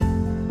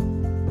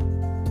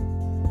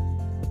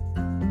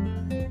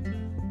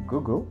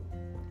Google,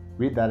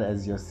 read that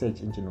as your search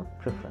engine of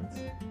preference,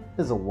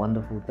 is a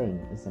wonderful thing,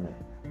 isn't it?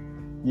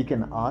 You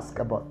can ask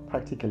about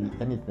practically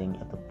anything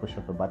at the push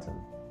of a button.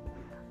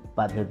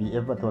 But have you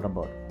ever thought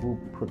about who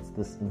puts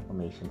this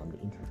information on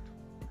the internet?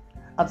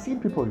 I've seen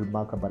people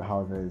remark about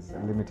how there's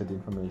limited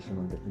information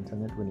on the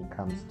internet when it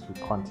comes to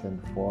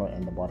content for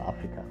and about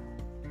Africa.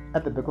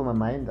 At the back of my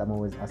mind, I'm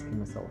always asking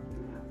myself,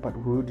 but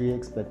who do you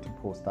expect to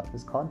post up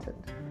this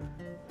content?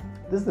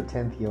 This is the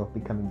 10th year of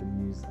becoming the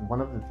muse, and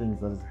one of the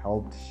things that has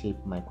helped shape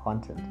my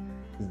content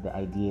is the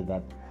idea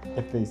that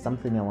if there's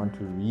something I want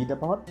to read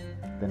about,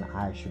 then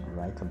I should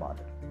write about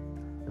it.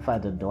 If I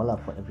had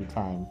 $1 for every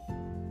time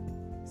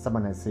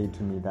someone has said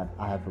to me that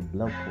I have a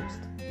blog post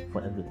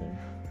for everything,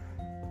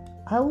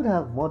 I would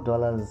have more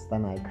dollars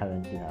than I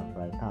currently have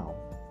right now.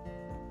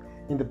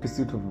 In the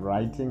pursuit of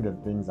writing the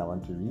things I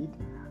want to read,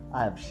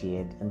 I have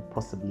shared and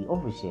possibly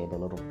overshared a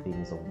lot of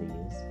things over the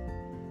years.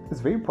 It's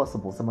very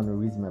possible someone who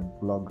reads my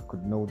blog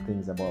could know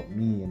things about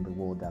me and the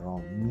world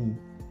around me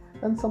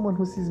than someone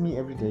who sees me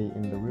every day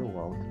in the real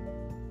world.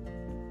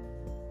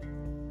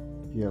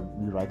 You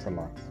write a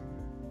lot.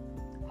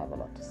 I have a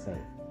lot to say.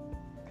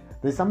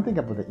 There's something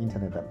about the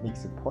internet that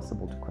makes it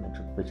possible to connect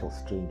with virtual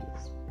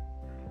strangers.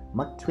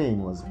 Mark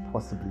Twain was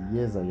possibly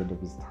years ahead of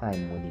his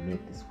time when he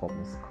made this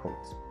famous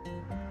quote.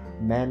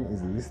 Man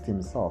is least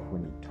himself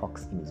when he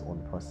talks in his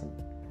own person.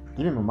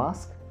 Give him a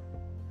mask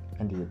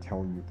and he will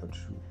tell you the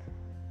truth.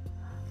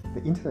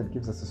 The internet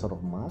gives us a sort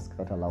of mask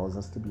that allows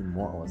us to be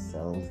more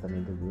ourselves than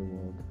in the real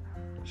world.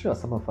 Sure,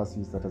 some of us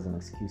use that as an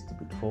excuse to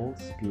be trolls,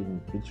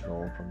 spewing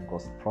vitriol from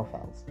ghost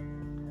profiles.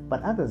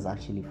 But others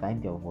actually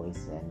find their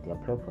voice and their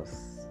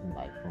purpose in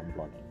life from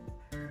blogging.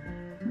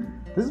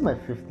 This is my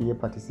 5th year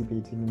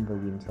participating in the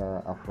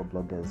Winter Afro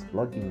Bloggers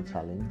Blogging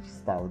Challenge,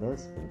 styled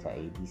as Winter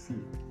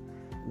ABC.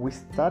 We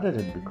started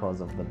it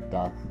because of the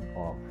dearth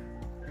of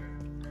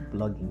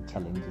blogging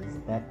challenges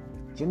that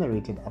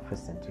generated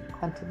Afrocentric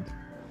content,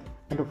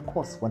 and of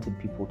course wanted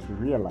people to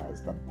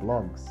realize that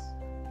blogs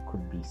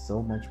could be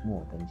so much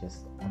more than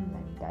just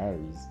online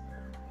diaries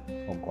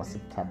or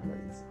gossip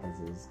tabloids, as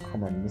is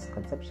common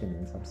misconception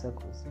in some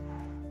circles.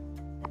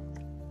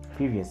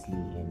 Previously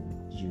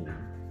in June,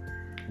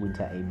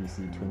 Winter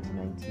ABC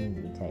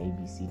 2019, Winter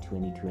ABC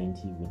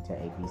 2020, Winter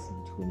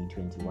ABC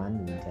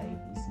 2021, Winter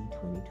ABC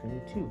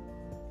 2022.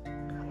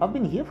 I've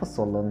been here for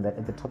so long that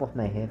at the top of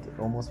my head it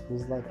almost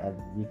feels like I've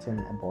written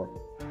about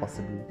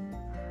possibly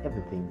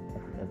everything I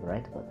could ever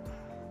write about.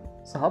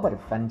 So how about a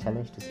fun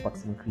challenge to spark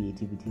some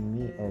creativity in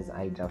me as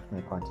I draft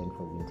my content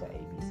for Winter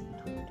ABC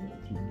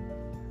 2023?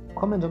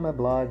 Comment on my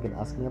blog and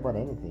ask me about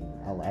anything.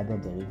 I'll either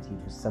direct you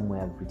to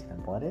somewhere I've written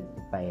about it.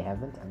 If I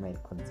haven't, I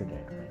might consider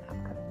it for an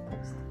upcoming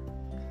post.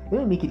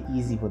 Let me make it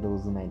easy for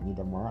those who might need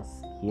a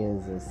mask.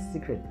 Here's a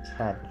secret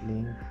chat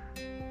link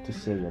to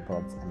share your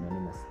thoughts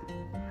anonymously.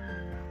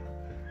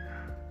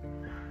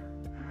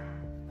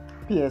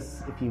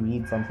 P.S. If you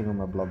read something on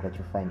my blog that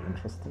you find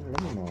interesting,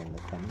 let me know in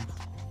the comments.